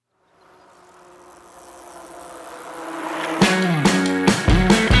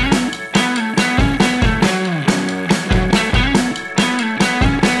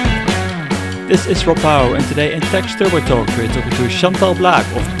This is Rob Powell, and today in Tech Turbo Talk we're talking to Chantal Blaak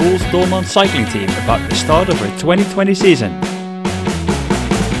of Boels Dolman Cycling Team about the start of her 2020 season.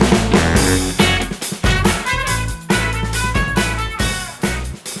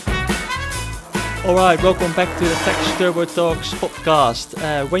 Alright, welcome back to the Tech Turbo Talks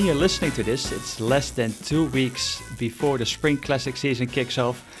podcast. When you're listening to this, it's less than 2 weeks before the Spring Classic season kicks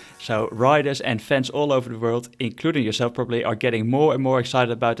off. So riders and fans all over the world, including yourself probably, are getting more and more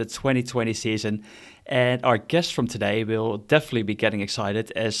excited about the 2020 season. And our guest from today will definitely be getting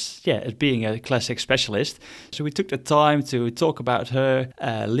excited as being a classic specialist. So we took the time to talk about her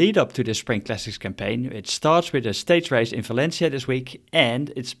lead up to the Spring Classics campaign. It starts with a stage race in Valencia this week,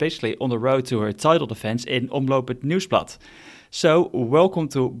 and it's basically on the road to her title defense in Omloop het Nieuwsblad. So welcome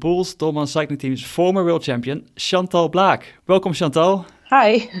to Boels Dolman Cycling Team's former world champion, Chantal Blaak. Welcome, Chantal.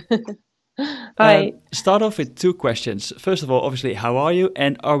 Hi. Hi. Start off with 2 questions. First of all, obviously, how are you?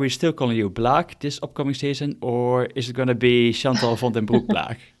 And are we still calling you Blaak this upcoming season? Or is it going to be Chantal van den Broek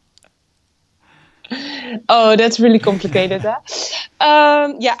Blaak? Oh, that's really complicated.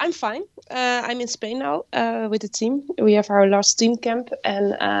 I'm fine. I'm in Spain now with the team. We have our last team camp.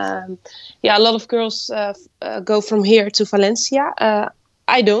 And a lot of girls go from here to Valencia.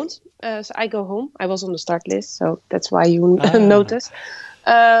 I don't. So I go home. I was on the start list, so that's why you notice.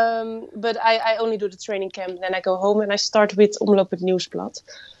 But I only do the training camp, then I go home and I start with Omloop het Nieuwsblad.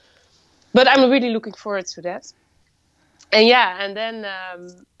 But I'm really looking forward to that. And then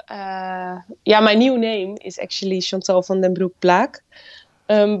my new name is actually Chantal van den Broek Blaak.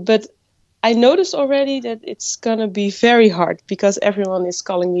 But I noticed already that it's gonna be very hard because everyone is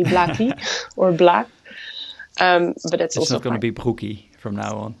calling me Blackie or Blaak. But that's also not going to be Broekie from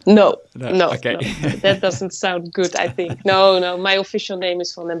now on. No. Okay. No. That doesn't sound good, I think. No, my official name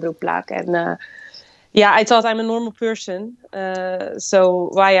is Van den Broek Blaak. And I thought I'm a normal person, so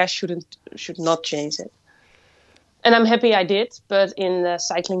why I should not change it. And I'm happy I did, but in the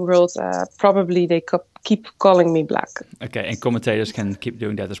cycling world, probably they keep calling me Blaak. Okay, and commentators can keep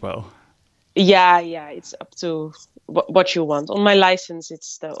doing that as well. Yeah, it's up to what you want. On my license,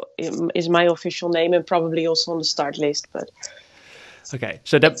 is my official name and probably also on the start list, but okay,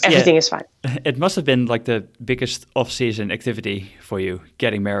 so everything is fine. It must have been like the biggest off-season activity for you,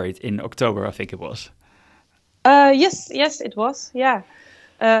 getting married in October, I think it was. Yes, it was. Yeah,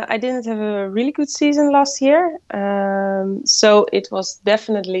 I didn't have a really good season last year, so it was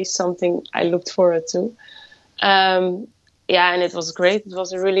definitely something I looked forward to. And it was great. It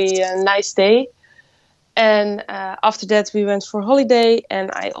was a really nice day. And after that, we went for holiday,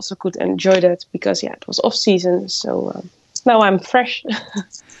 and I also could enjoy that because, it was off-season. So now I'm fresh.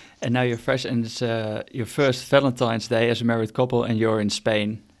 And now you're fresh, and it's your first Valentine's Day as a married couple, and you're in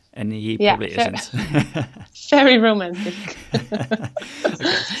Spain, and he probably isn't. Very romantic. Okay.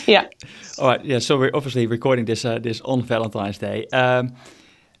 Yeah. All right. Yeah. So we're obviously recording this on Valentine's Day.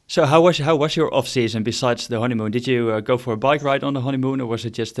 So how was your off season besides the honeymoon? Did you go for a bike ride on the honeymoon, or was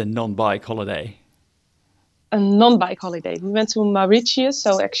it just a non-bike holiday? A non-bike holiday. We went to Mauritius,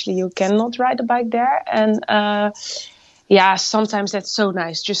 so actually you cannot ride a bike there. And sometimes that's so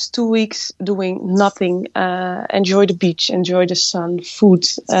nice. Just 2 weeks doing nothing. Enjoy the beach, enjoy the sun, food.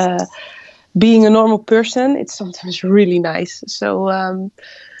 Being a normal person, it's sometimes really nice. So,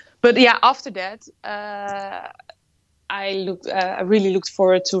 after that, I really looked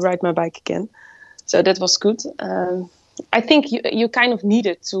forward to ride my bike again. So that was good. I think you kind of need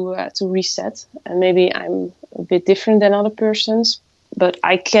it to reset. And maybe I'm a bit different than other persons, but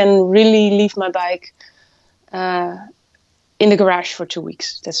I can really leave my bike in the garage for 2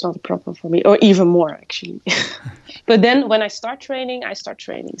 weeks. That's not a problem for me, or even more actually. But then when I start training, I start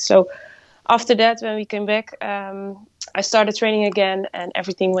training. So after that, when we came back, I started training again and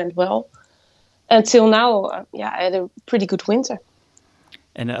everything went well. Until now, I had a pretty good winter.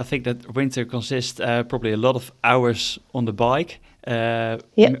 And I think that winter consists probably a lot of hours on the bike,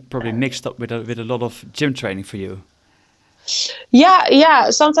 probably mixed up with a lot of gym training for you.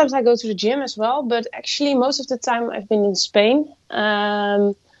 Yeah. Sometimes I go to the gym as well, but actually most of the time I've been in Spain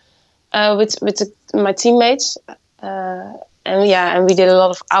with my teammates, and we did a lot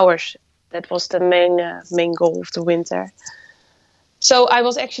of hours. That was the main goal of the winter. So I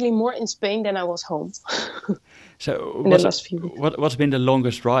was actually more in Spain than I was home. So what's been the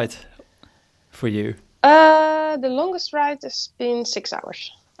longest ride for you? The longest ride has been 6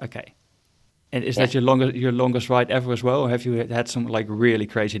 hours. Okay. And is that your longest ride ever as well? Or have you had some like really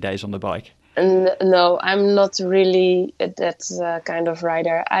crazy days on the bike? No, I'm not really that kind of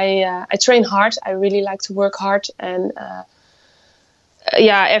rider. I train hard. I really like to work hard. And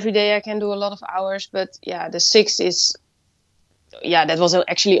every day I can do a lot of hours. But the 6 is yeah, that was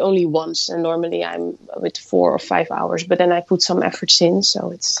actually only once, and normally I'm with 4 or 5 hours, but then I put some efforts in,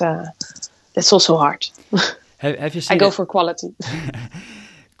 so it's that's also hard. Have you I seen go it for quality.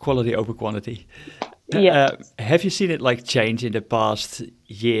 quality over quantity? Yeah. Have you seen it like change in the past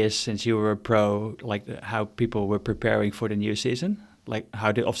years since you were a pro, like how people were preparing for the new season, like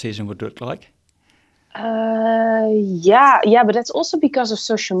how the off season would look like? Yeah, but that's also because of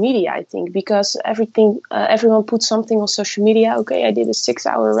social media, I think, because everyone puts something on social media. Okay, I did a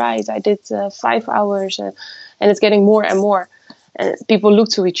 6-hour ride, I did 5 hours, and it's getting more and more, and people look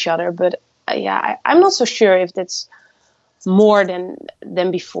to each other. But I'm not so sure if that's more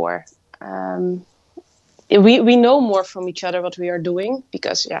than before. We know more from each other what we are doing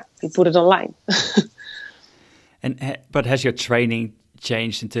because we put it online. But has your training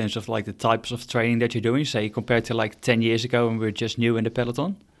changed in terms of like the types of training that you're doing, say compared to like 10 years ago when we were just new in the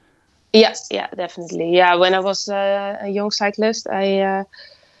peloton? Yes, yeah, definitely. Yeah, when I was a young cyclist, I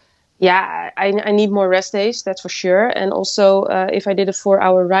need more rest days, that's for sure. And also, if I did a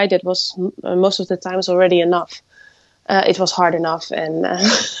 4-hour ride, it was most of the times already enough. It was hard enough, and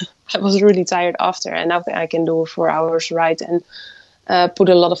I was really tired after. And now I can do a 4 hours ride and put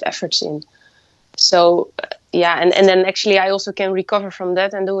a lot of efforts in. So and then actually I also can recover from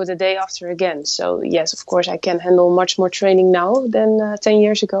that and do it the day after again. So yes, of course I can handle much more training now than 10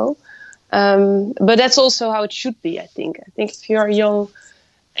 years ago. But that's also how it should be, I think. I think if you're young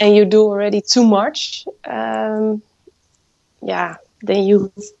and you do already too much, then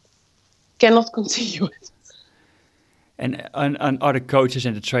you cannot continue it. And are the coaches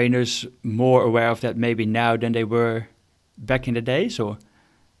and the trainers more aware of that maybe now than they were back in the days, or?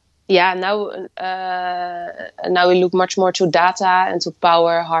 Yeah, now we look much more to data and to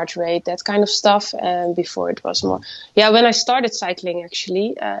power, heart rate, that kind of stuff. And before it was more, when I started cycling,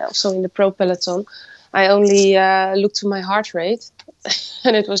 actually, also in the pro peloton, I only looked to my heart rate,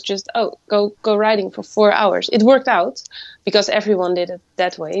 and it was just go riding for 4 hours. It worked out because everyone did it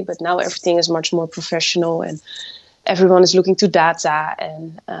that way, but now everything is much more professional, and everyone is looking to data,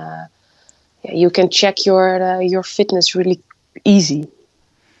 and you can check your fitness really easy.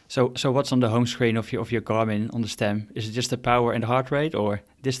 So what's on the home screen of your Garmin on the stem? Is it just the power and the heart rate or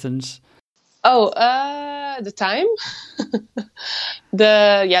distance? The time.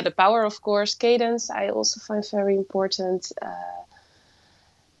 The power, of course. Cadence, I also find very important.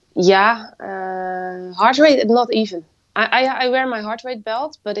 Heart rate, not even. I wear my heart rate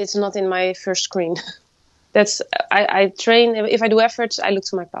belt, but it's not in my first screen. That's I train. If I do efforts, I look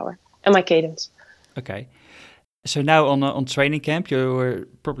to my power and my cadence. Okay. So now on training camp, you're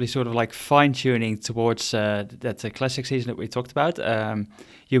probably sort of like fine-tuning towards that classic season that we talked about.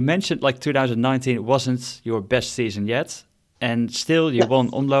 You mentioned like 2019 wasn't your best season yet, and still you won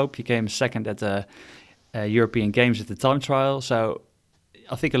Omloop. You came second at the European Games at the time trial. So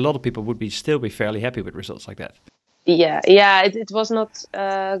I think a lot of people would still be fairly happy with results like that. It was not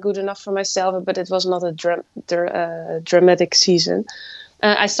good enough for myself, but it was not a dramatic season.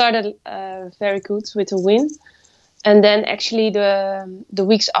 I started very good with a win. And then actually the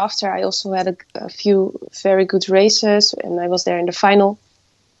weeks after, I also had a few very good races, and I was there in the final.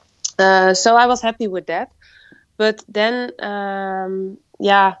 So I was happy with that. But then, on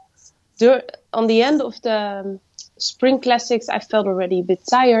the end of the Spring Classics, I felt already a bit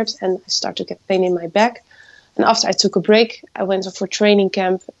tired, and I started to get pain in my back. And after I took a break, I went for training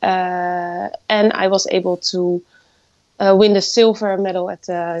camp, and I was able to win the silver medal at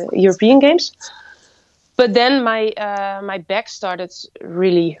the European Games. But then my back started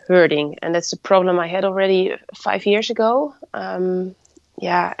really hurting, and that's a problem I had already 5 years ago. And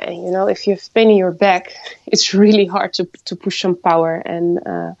if you have pain in your back, it's really hard to push some power and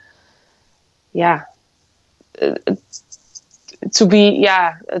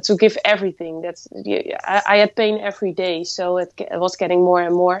to give everything. I had pain every day, so it was getting more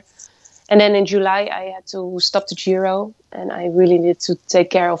and more. And then in July, I had to stop the Giro, and I really needed to take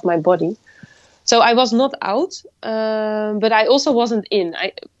care of my body. So I was not out, but I also wasn't in.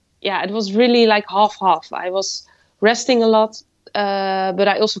 It was really like half-half. I was resting a lot, but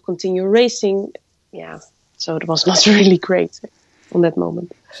I also continued racing. Yeah, so it was not really great on that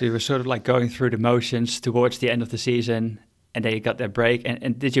moment. So you were sort of like going through the motions towards the end of the season, and then you got that break.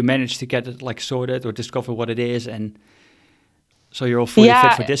 And did you manage to get it like sorted or discover what it is? And so you're all fully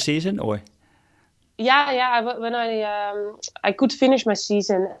fit for this season, or? When I could finish my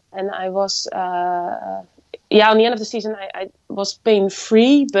season, and I was on the end of the season I was pain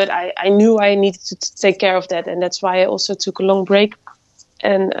free, but I knew I needed to take care of that, and that's why I also took a long break.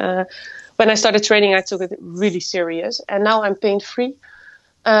 And when I started training, I took it really serious, and now I'm pain free.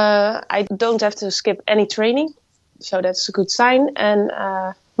 I don't have to skip any training, so that's a good sign. And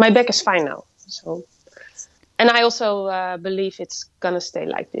my back is fine now. So, and I also believe it's gonna stay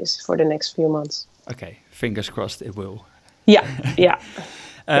like this for the next few months. Okay, fingers crossed it will. Yeah, yeah.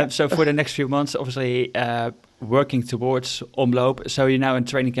 So for the next few months, obviously working towards Omloop. So you're now in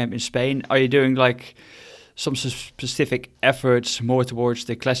training camp in Spain. Are you doing like some specific efforts more towards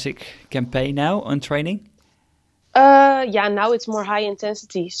the classic campaign now on training? Yeah, now it's more high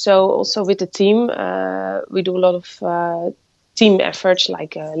intensity. So also with the team, we do a lot of team efforts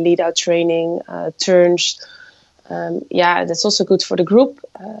like lead out training, turns. Yeah, that's also good for the group,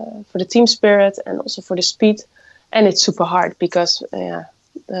 for the team spirit, and also for the speed. And it's super hard because,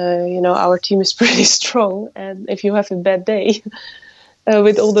 our team is pretty strong. And if you have a bad day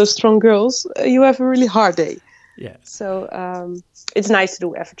with all those strong girls, you have a really hard day. Yeah. So it's nice to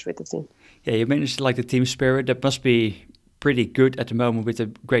do efforts with the team. Yeah, you mentioned like the team spirit. That must be pretty good at the moment with the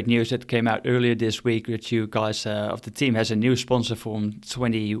great news that came out earlier this week that you guys of the team has a new sponsor from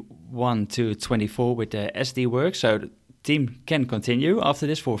 21 to 24 with the SD Works. So the team can continue after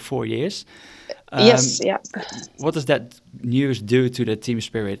this for 4 years. Yes, yeah. What does that news do to the team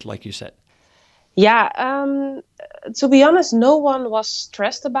spirit, like you said? Yeah, to be honest, no one was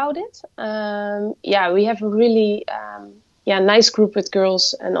stressed about it. We have a really nice group with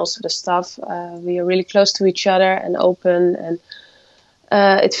girls and also the staff. We are really close to each other and open, and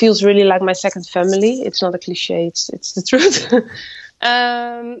it feels really like my second family. It's not a cliche; it's the truth.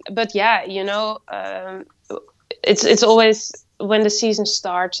 But yeah, it's always when the season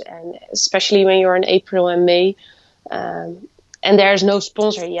starts, and especially when you're in April and May, and there's no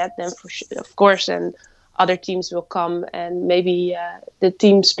sponsor yet. Then of course, then other teams will come, and maybe the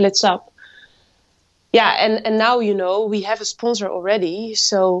team splits up. Yeah, and now we have a sponsor already,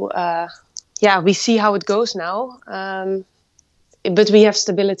 so we see how it goes now. But we have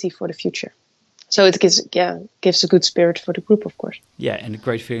stability for the future, so it gives a good spirit for the group, of course. Yeah, and a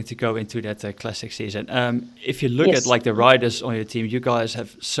great feeling to go into that classic season. If you look at like the riders on your team, you guys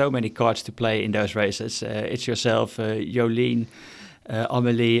have so many cards to play in those races. It's yourself, Jolien,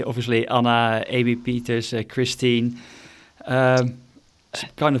 Amelie, obviously Anna, Amy Peters, Christine. It's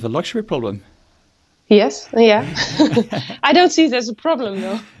kind of a luxury problem. Yes, yeah. I don't see it as a problem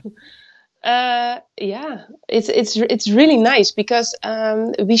though. It's really nice because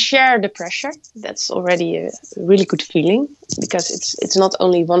we share the pressure. That's already a really good feeling because it's not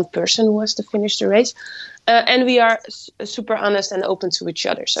only one person who has to finish the race, and we are super honest and open to each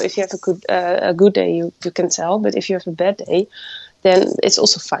other. So if you have a good day, you can tell, but if you have a bad day, then it's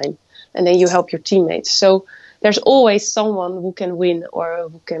also fine, and then you help your teammates. So there's always someone who can win or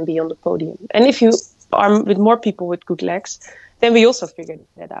who can be on the podium, and if you are with more people with good legs, then we also figured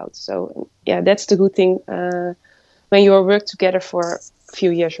that out. So yeah, that's the good thing when you work together for a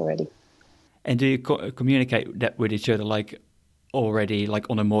few years already. And do you communicate that with each other like already like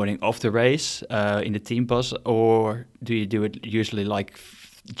on the morning of the race in the team bus, or do you do it usually like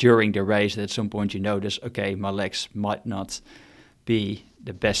during the race that at some point you notice, okay, my legs might not be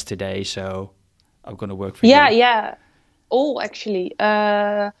the best today, so I'm going to work for you? Yeah. Actually,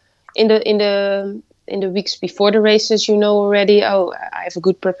 in the weeks before the races, already, I have a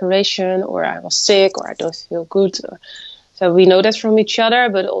good preparation, or I was sick, or I don't feel good. So we know that from each other,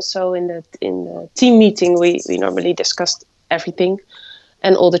 but also in the team meeting, we normally discuss everything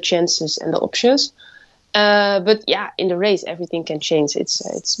and all the chances and the options. But yeah, in the race, everything can change.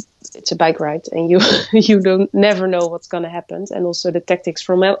 It's a bike ride, and you don't never know what's going to happen. And also the tactics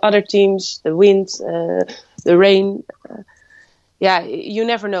from other teams, the wind, the rain. You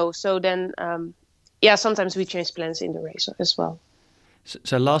never know. So then, sometimes we change plans in the race as well.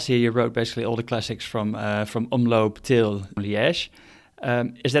 So last year you rode basically all the classics from Omloop till Liège.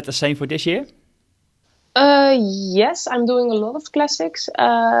 Is that the same for this year? Yes, I'm doing a lot of classics.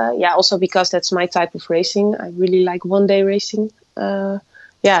 Also because that's my type of racing. I really like one-day racing.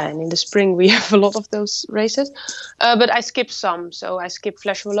 And in the spring we have a lot of those races. But I skip some. So I skip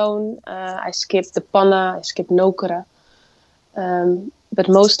Flèche Wallonne, I skip the Panna, I skip Nokere. But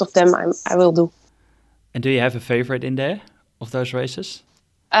most of them I will do. And do you have a favorite in there of those races?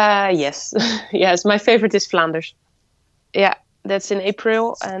 Yes. Yes, my favorite is Flanders. Yeah, that's in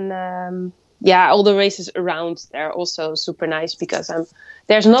April. And all the races around, they're also super nice because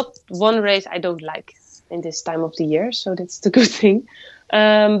there's not one race I don't like in this time of the year. So that's the good thing.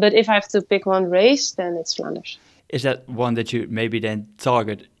 But if I have to pick one race, then it's Flanders. Is that one that you maybe then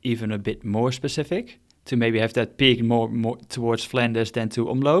target even a bit more specific? To maybe have that peak more towards Flanders than to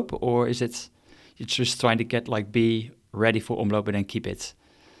Omloop? Or is it you're just trying to be ready for Omloop and then keep it?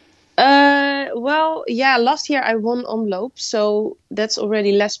 Well, yeah, last year I won Omloop, so that's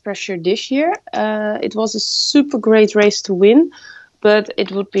already less pressure this year. It was a super great race to win, but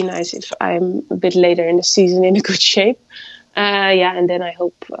it would be nice if I'm a bit later in the season in a good shape. Yeah, and then I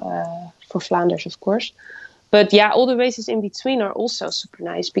hope for Flanders, of course. But yeah, all the races in between are also super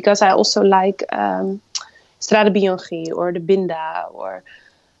nice because I also like Strade Bianchi or the Binda or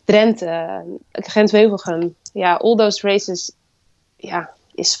Drenthe, Gent-Wevelgem. Yeah, all those races, yeah,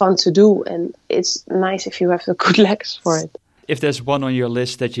 is fun to do, and it's nice if you have the good legs for it. If there's one on your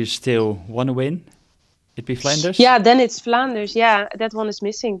list that you still want to win, it'd be Flanders? Yeah, then it's Flanders. Yeah, that one is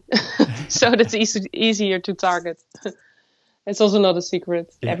missing. So that's easier to target. It's also not a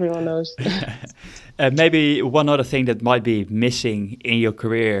secret. Yeah. Everyone knows. Maybe one other thing that might be missing in your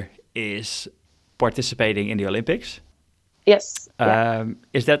career is participating in the Olympics. Yes.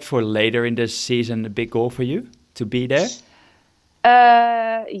 Is that for later in the season a big goal for you to be there?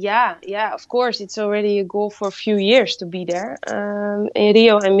 Yeah, of course. It's already a goal for a few years to be there. In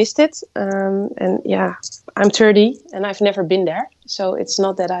Rio, I missed it. And yeah, I'm 30 and I've never been there. So it's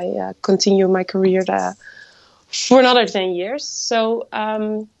not that I continue my career for another 10 years. So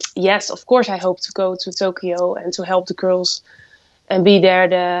yes, of course, I hope to go to Tokyo and to help the girls and be there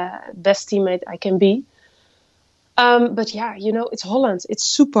the best teammate I can be. But yeah, it's Holland. It's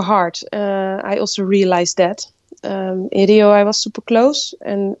super hard. I also realized that. In Rio, I was super close,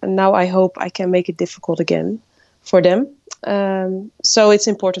 and now I hope I can make it difficult again for them. So it's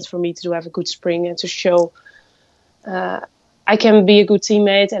important for me to have a good spring and to show I can be a good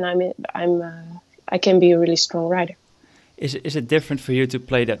teammate, and I can be a really strong rider. Is it different for you to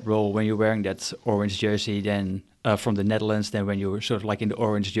play that role when you're wearing that orange jersey than from the Netherlands than when you were sort of like in the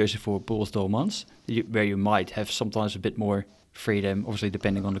orange jersey for Boels Dolmans, where you might have sometimes a bit more freedom, obviously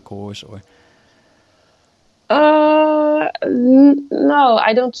depending on the course? Or no,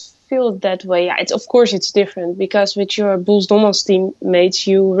 I don't feel that way. Yeah, of course it's different because with your Boels Dolmans teammates,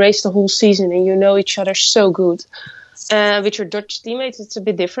 you race the whole season and you know each other so good. With your Dutch teammates, it's a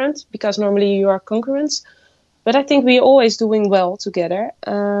bit different because normally you are concurrents. But I think we're always doing well together.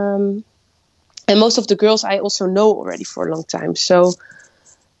 And most of the girls I also know already for a long time. So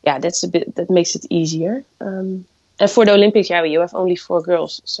yeah, that makes it easier. And for the Olympics, yeah, you have only 4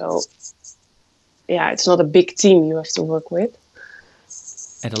 girls. So yeah, it's not a big team you have to work with.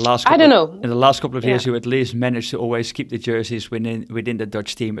 And I don't know. In the last couple of years, you at least managed to always keep the jerseys within the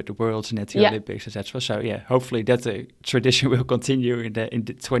Dutch team at the Worlds and at the Olympics, etc. So yeah, hopefully that tradition will continue in the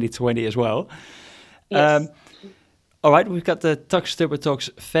 2020 as well. Yes. All right, we've got the Tux Turbo Talks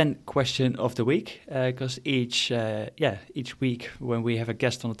fan question of the week because each week when we have a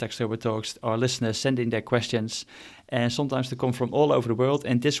guest on the Tux Turbo Talks, our listeners send in their questions, and sometimes they come from all over the world.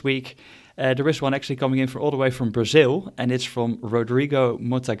 And this week there is one actually coming in all the way from Brazil, and it's from Rodrigo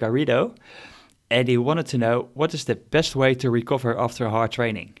Montagarido, and he wanted to know what is the best way to recover after hard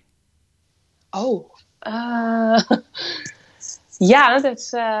training. Yeah,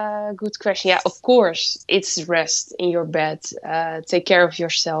 that's a good question. Yeah, of course, it's rest in your bed. Take care of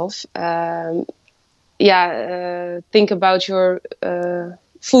yourself. Think about your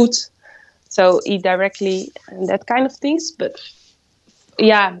food. So eat directly and that kind of things. But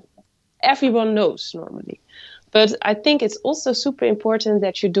yeah, everyone knows normally. But I think it's also super important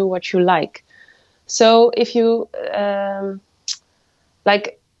that you do what you like. So if you,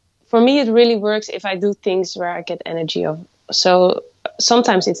 for me, it really works if I do things where I get energy of. So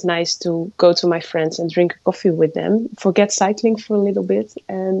sometimes it's nice to go to my friends and drink coffee with them, forget cycling for a little bit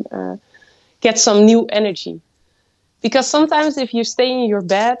and get some new energy. Because sometimes if you stay in your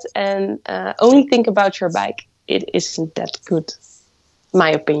bed and only think about your bike, it isn't that good, my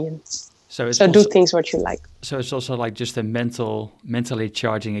opinion. So do things what you like. So it's also like just a mentally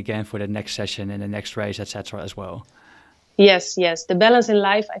charging again for the next session and the next race, etc. as well. Yes. The balance in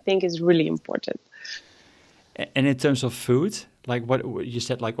life, I think, is really important. And in terms of food, like what you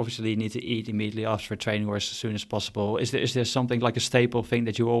said, like obviously you need to eat immediately after a training or as soon as possible. Is there something like a staple thing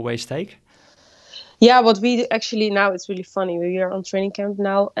that you always take? Yeah, what we actually now, it's really funny. We are on training camp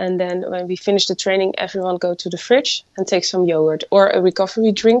now. And then when we finish the training, everyone go to the fridge and take some yogurt or a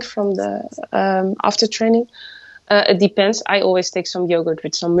recovery drink from the after training. It depends. I always take some yogurt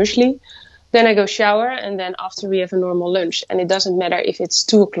with some muesli. Then I go shower, and then after we have a normal lunch. And it doesn't matter if it's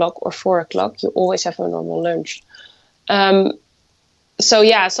 2:00 or 4:00, you always have a normal lunch. So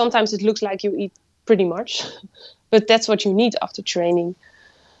yeah, sometimes it looks like you eat pretty much, but that's what you need after training.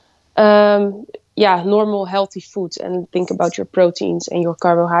 Normal healthy food, and think about your proteins and your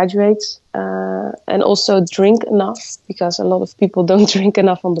carbohydrates. And also drink enough, because a lot of people don't drink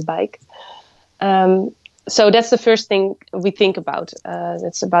enough on the bike. So that's the first thing we think about.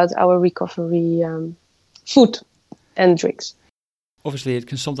 That's about our recovery food and drinks. Obviously, it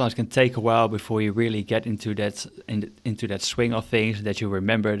can sometimes take a while before you really get into that swing of things, that you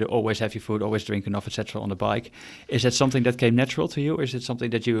remember to always have your food, always drink enough, etc. on the bike. Is that something that came natural to you, or is it something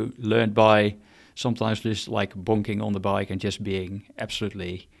that you learned by sometimes just like bonking on the bike and just being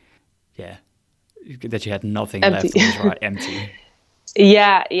absolutely, that you had nothing empty. left on this ride, empty?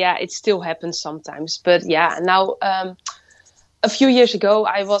 Yeah, it still happens sometimes. But yeah, now a few years ago,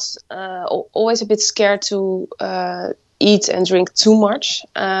 I was always a bit scared to eat and drink too much.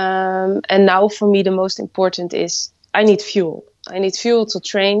 And now for me, the most important is I need fuel. I need fuel to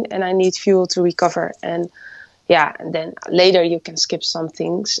train and I need fuel to recover. And then later you can skip some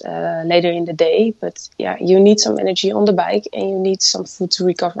things later in the day. But yeah, you need some energy on the bike and you need some food to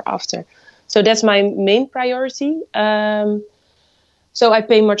recover after. So that's my main priority. So I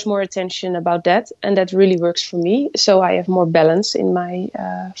pay much more attention about that, and that really works for me. So I have more balance in my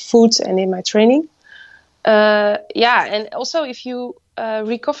food and in my training. And also if you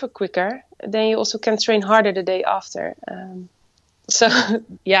recover quicker, then you also can train harder the day after. So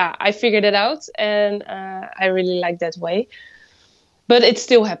I figured it out, and I really like that way. But it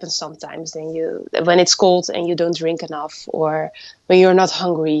still happens sometimes. When it's cold and you don't drink enough, or when you're not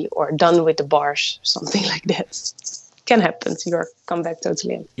hungry or done with the bars, something like that. Can happen to your comeback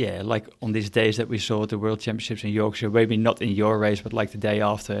totally empty. Yeah, like on these days that we saw at the World Championships in Yorkshire, maybe not in your race, but like the day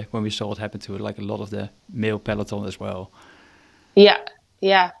after, when we saw it happen to like a lot of the male peloton as well. Yeah,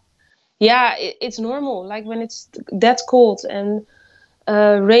 it's normal. Like when it's that cold and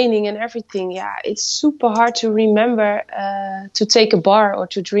raining and everything, it's super hard to remember to take a bar or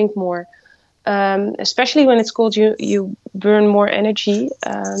to drink more. Especially when it's cold, you burn more energy.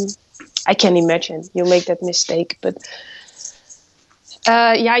 I can imagine you make that mistake, but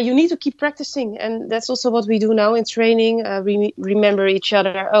you need to keep practicing, and that's also what we do now in training. We remember each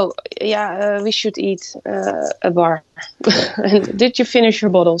other. We should eat a bar. And did you finish your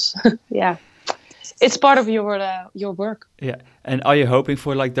bottles? Yeah, it's part of your work. Yeah, and are you hoping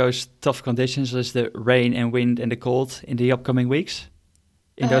for like those tough conditions as the rain and wind and the cold in the upcoming weeks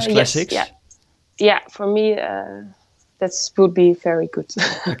in those classics? Yes, yeah. For me. That would be very good.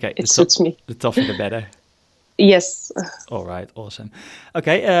 Okay, it suits me. The tougher the better. Yes. All right, awesome.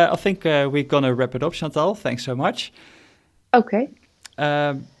 Okay, I think we're gonna wrap it up, Chantal. Thanks so much. Okay.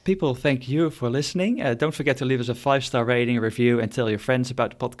 People, thank you for listening. Don't forget to leave us a 5-star rating, review, and tell your friends about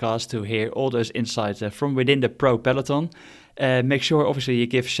the podcast to hear all those insights from within the pro peloton. Make sure, obviously, you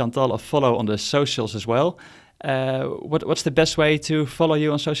give Chantal a follow on the socials as well. What's the best way to follow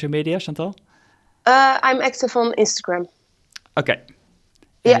you on social media, Chantal? I'm active on Instagram. Okay.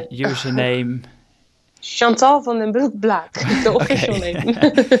 Yeah. Username? Chantal van den Broek Blaak, the official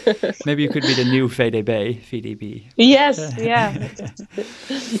name. Maybe you could be the new VDB. Yes, yeah.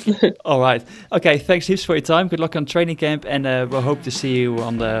 All right. Okay, thanks heaps for your time. Good luck on training camp, and we'll hope to see you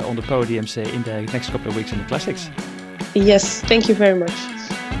on the podiums in the next couple of weeks in the classics. Yes, thank you very much.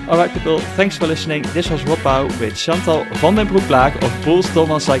 All right, people, thanks for listening. This was Rob Pauw with Chantal van den Broek Blaak of Boels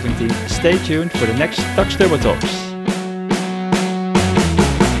Dolman Cycling Team. Stay tuned for the next Tax Turbo Talks.